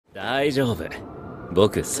大丈夫。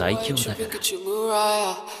僕最強だから。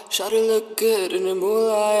Shawty look good in the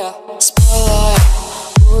moonlight. Spotlight,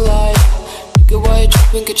 moonlight. Nigga, why you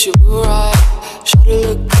tripping? Get your mood right. Shawty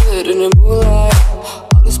look good in the moonlight.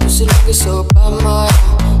 All these pussy niggas so bad, my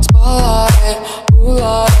spotlight,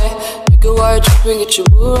 moonlight. Nigga, why you tripping? Get your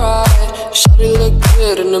mood right. Shawty look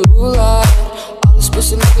good in the moonlight. All these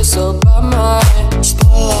pussy niggas so bad, my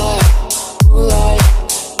spotlight, moonlight.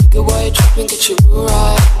 Nigga, why you tripping? Get your mood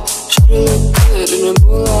right. Shawty look good in the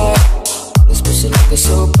moonlight. This pussy nigga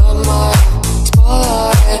so bad, my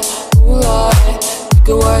spotlight, moonlight.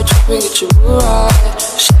 Nigga, why you tripping? Get your mood right.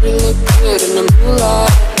 Shawty look good in the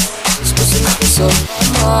moonlight. This pussy nigga so bad,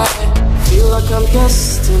 my. Feel like I'm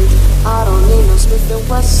destined. I don't need no Smith &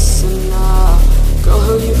 Wesson, nah. Girl,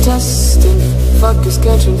 who you testing? Fuck is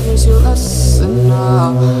catching, here's your lesson,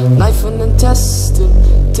 nah. Knife and intestine,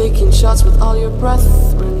 taking shots with all your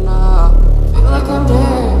brethren, nah. Feel like I'm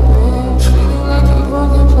dead, man. Feel like you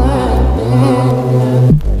fucking playing.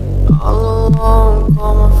 All alone,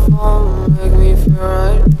 call my phone, make me feel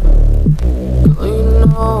right. Girl, you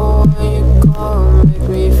know when you call, make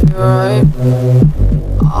me feel right.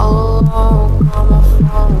 All alone, call my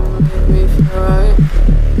phone, make me feel right.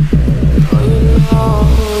 Girl, you know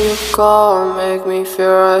who you call, make me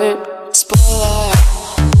feel right. Spotlight,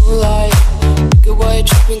 moonlight. Nigga, why you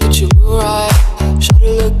tripping? Get your mood right. Shawty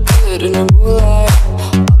look good in the moonlight.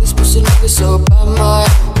 All these pussy niggas so bad, my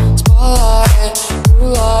spotlight,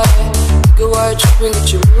 moonlight. Nigga, why you tripping?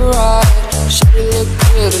 Get your mood right.